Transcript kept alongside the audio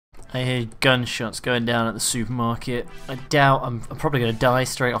I hear gunshots going down at the supermarket. I doubt I'm probably going to die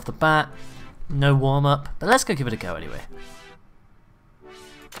straight off the bat. No warm up, but let's go give it a go anyway.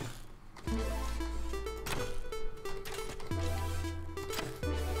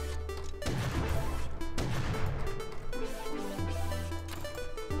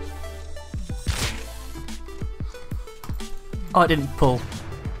 Oh, it didn't pull.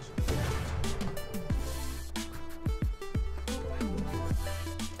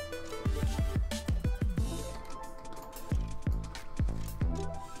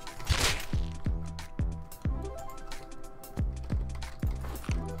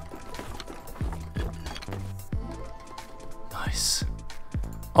 Nice.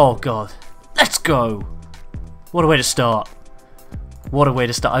 Oh god. Let's go! What a way to start. What a way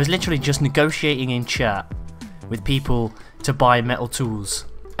to start. I was literally just negotiating in chat with people to buy metal tools,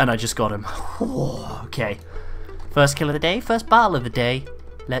 and I just got him. Okay. First kill of the day, first battle of the day.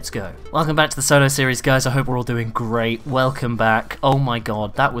 Let's go. Welcome back to the solo series, guys. I hope we're all doing great. Welcome back. Oh my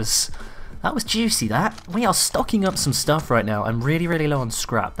god, that was juicy, that. We are stocking up some stuff right now. I'm really, really low on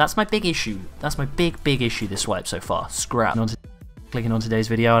scrap. That's my big issue. That's my big issue this swipe so far. Scrap. Clicking on today's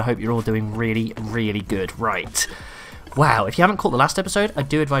video. I hope you're all doing really, really good. Right. Wow, if you haven't caught the last episode, I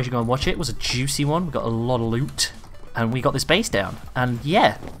do advise you go and watch it. It was a juicy one. We got a lot of loot. And we got this base down. And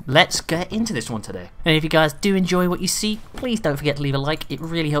yeah, let's get into this one today. And if you guys do enjoy what you see, please don't forget to leave a like. It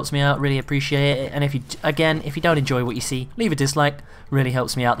really helps me out, really appreciate it. And if you don't enjoy what you see, leave a dislike. Really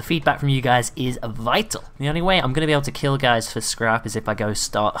helps me out. The feedback from you guys is vital. The only way I'm going to be able to kill guys for scrap is if I go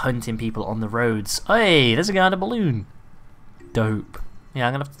start hunting people on the roads. Hey, there's a guy in a balloon. Dope.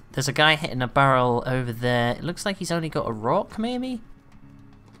 Yeah, there's a guy hitting a barrel over there. It looks like he's only got a rock, maybe?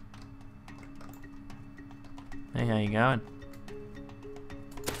 Hey, how you going?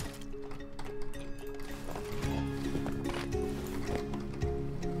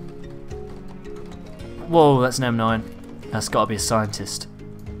 Whoa, that's an M9. That's gotta be a scientist.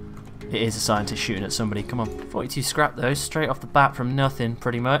 It is a scientist shooting at somebody. Come on. 42 scrap though, straight off the bat from nothing,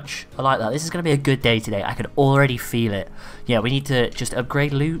 pretty much. I like that. This is gonna be a good day today. I can already feel it. Yeah, we need to just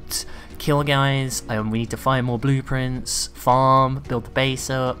upgrade loot, kill guys, we need to find more blueprints, farm, build the base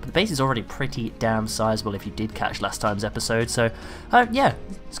up. The base is already pretty damn sizable if you did catch last time's episode, so yeah,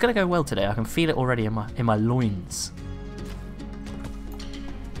 it's gonna go well today. I can feel it already in my loins.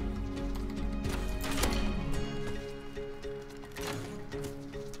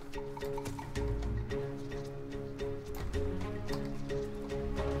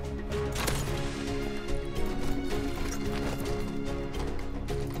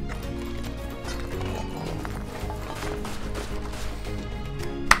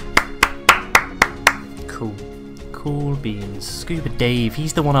 Cool beans. Scuba Dave,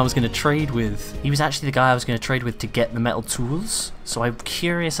 he's the one I was going to trade with. He was actually the guy I was going to trade with to get the metal tools. So I'm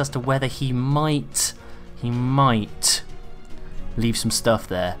curious as to whether he might leave some stuff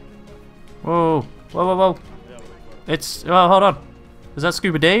there. Whoa. It's, oh, hold on. Is that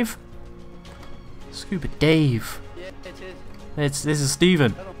Scuba Dave? Scuba Dave. Yeah, it is. This is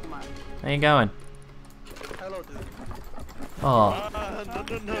Steven. Hello, man. How you going? Hello, dude. Oh.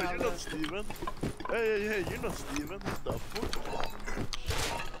 No, you're not Steven. Hey, you're not Steven. The fuck?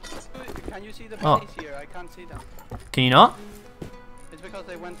 Can you see the bodies here? I can't see them. Can you not? It's because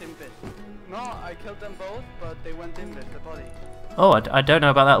they went in bit. No, I killed them both, but they went in bit, the body. Oh, I don't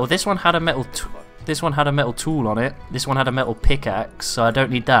know about that. Well, this one had a metal tool on it. This one had a metal pickaxe, so I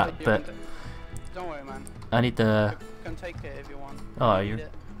don't need that. But don't worry, man. I need the. You can take it if you want. Oh,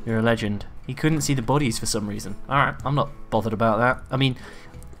 you're a legend. He couldn't see the bodies for some reason. Alright, I'm not bothered about that. I mean,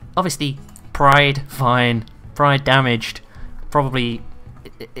 obviously, pride, fine. Pride damaged. Probably,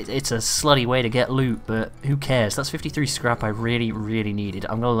 it's a slutty way to get loot, but who cares? That's 53 scrap I really, really needed.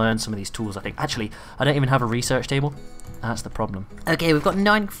 I'm going to learn some of these tools, I think. Actually, I don't even have a research table. That's the problem. Okay, we've got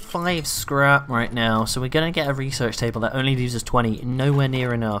 95 scrap right now, so we're going to get a research table that only leaves us 20. Nowhere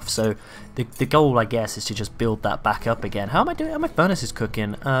near enough, so the goal, I guess, is to just build that back up again. How am I doing? My furnace is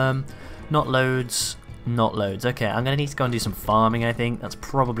cooking. Not loads. Okay, I'm going to need to go and do some farming, I think. That's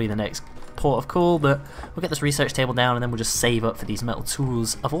probably the next port of call, but we'll get this research table down and then we'll just save up for these metal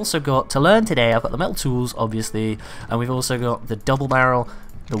tools. I've also got to learn today. I've got the metal tools, obviously, and we've also got the double barrel,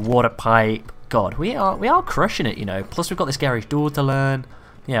 the water pipe. God, we are crushing it, you know. Plus we've got this garage door to learn.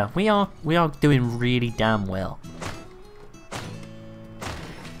 Yeah, we are doing really damn well.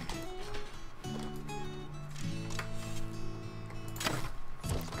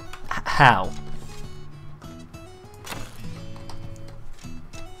 How?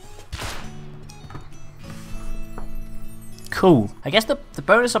 Cool. I guess the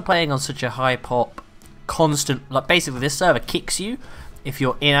bonus of playing on such a high pop, constant, like basically this server kicks you if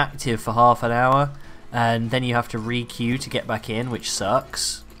you're inactive for half an hour, and then you have to re-queue to get back in, which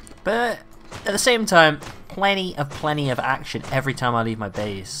sucks. But at the same time, plenty of action every time I leave my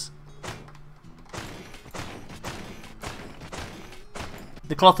base.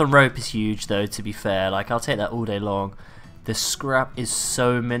 The cloth and rope is huge though, to be fair. Like, I'll take that all day long. The scrap is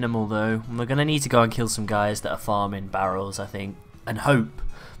so minimal though. We're gonna need to go and kill some guys that are farming barrels, I think, and hope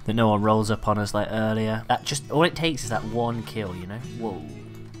that no one rolls up on us like earlier. That just, all it takes is that one kill, you know? Whoa.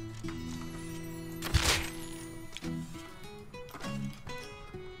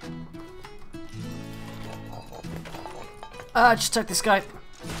 I just took this guy. I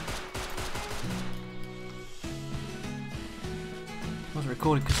wasn't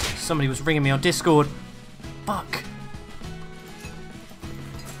recording because somebody was ringing me on Discord. Fuck.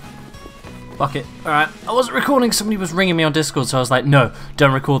 Fuck it. Alright, I wasn't recording, somebody was ringing me on Discord, so I was like, no,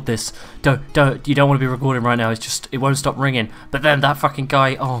 don't record this. Don't, you don't want to be recording right now, it's just, it won't stop ringing. But then that fucking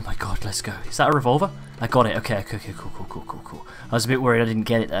guy, oh my god, let's go. Is that a revolver? I got it, okay, cool. I was a bit worried I didn't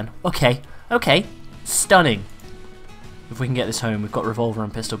get it then. Okay, stunning. If we can get this home, we've got revolver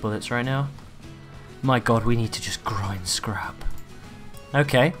and pistol bullets right now. My god, we need to just grind scrap.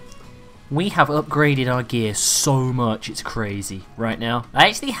 Okay. We have upgraded our gear so much, it's crazy right now. I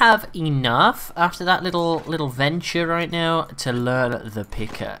actually have enough after that little venture right now to learn the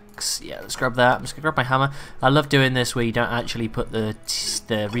pickaxe. Yeah, let's grab that. I'm just gonna grab my hammer. I love doing this where you don't actually put the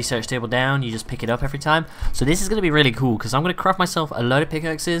research table down, you just pick it up every time. So this is gonna be really cool because I'm gonna craft myself a load of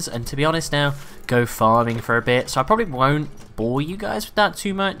pickaxes and, to be honest now, go farming for a bit. So I probably won't bore you guys with that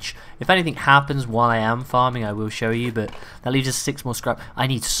too much. If anything happens while I am farming, I will show you, but that leaves us 6 more scrap. I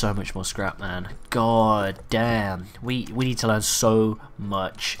need so much more scrap, man. God damn. We need to learn so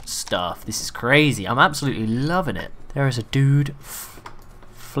much stuff. This is crazy. I'm absolutely loving it. There is a dude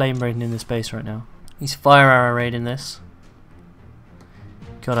flame raiding in this base right now. He's fire arrow raiding this.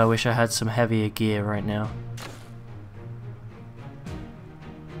 God, I wish I had some heavier gear right now.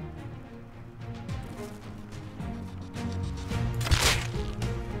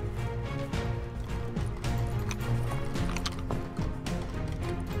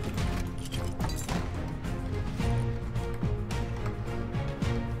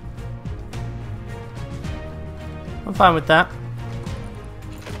 I'm fine with that.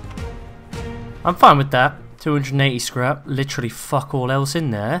 I'm fine with that. 280 scrap, literally fuck all else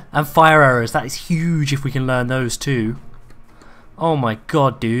in there. And fire arrows, that is huge if we can learn those too. Oh my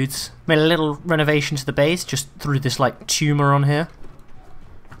god, dudes. Made a little renovation to the base, just threw this like tumor on here.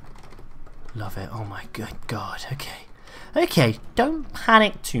 Love it, oh my good god, okay. Okay, don't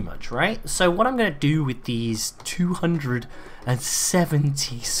panic too much, right? So what I'm going to do with these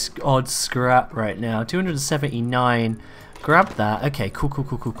 270 odd scrap right now, 279, grab that. Okay, cool.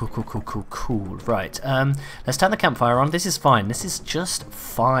 Right, let's turn the campfire on. This is fine. This is just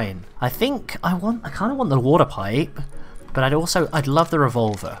fine. I think I kind of want the water pipe, but I'd love the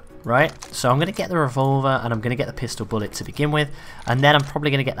revolver. Right, so I'm going to get the revolver and I'm going to get the pistol bullet to begin with, and then I'm probably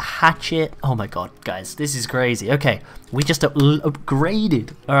going to get the hatchet. Oh my god, guys, this is crazy. Okay, we just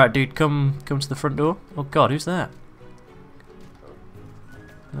upgraded. Alright, dude, come to the front door. Oh god, who's that?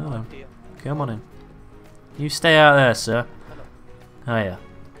 Oh, come on in. You stay out there, sir. Oh yeah.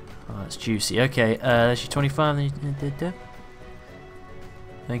 Oh, that's juicy. Okay, there's your 25.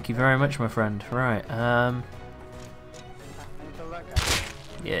 Thank you very much, my friend. Right,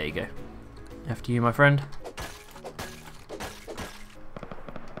 yeah, there you go. After you, my friend.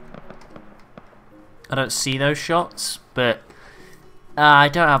 I don't see those shots, but I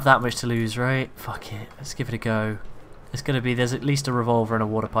don't have that much to lose, right? Fuck it. Let's give it a go. It's gonna be, there's at least a revolver and a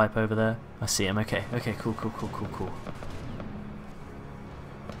water pipe over there. I see him. Okay, cool.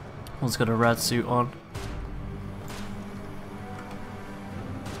 One's got a rad suit on.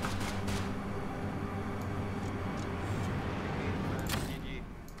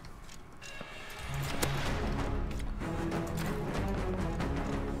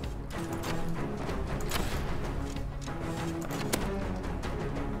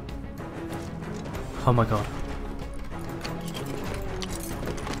 Oh my god.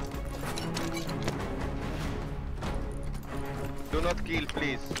 Do not kill,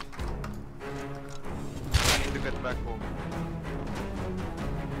 please. I need to get back home.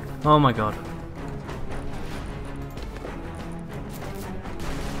 Oh my god.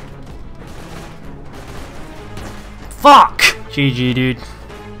 Fuck! GG, dude.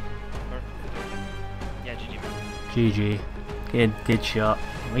 Yeah, GG. GG. Good shot.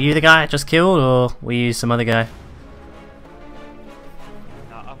 Were you the guy I just killed, or were you some other guy?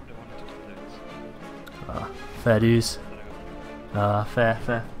 No, I would have wanted to do this. Fair dues.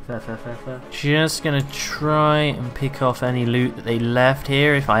 Fair. Just gonna try and pick off any loot that they left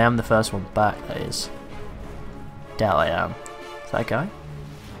here, if I am the first one back, that is. Doubt I am. Is that a guy?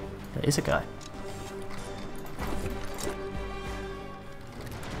 That is a guy.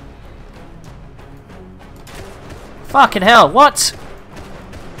 Fucking hell, what?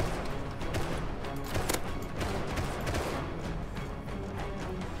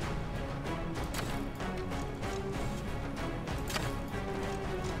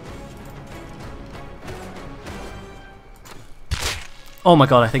 Oh my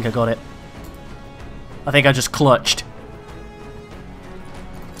god, I think I got it. I think I just clutched.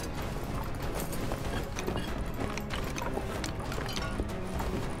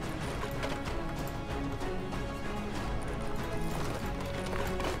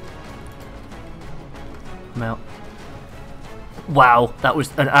 I'm out. Wow, that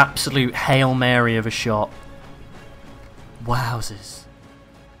was an absolute Hail Mary of a shot. Wowzers.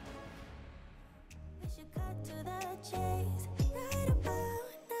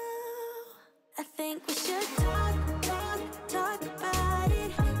 I think we should talk.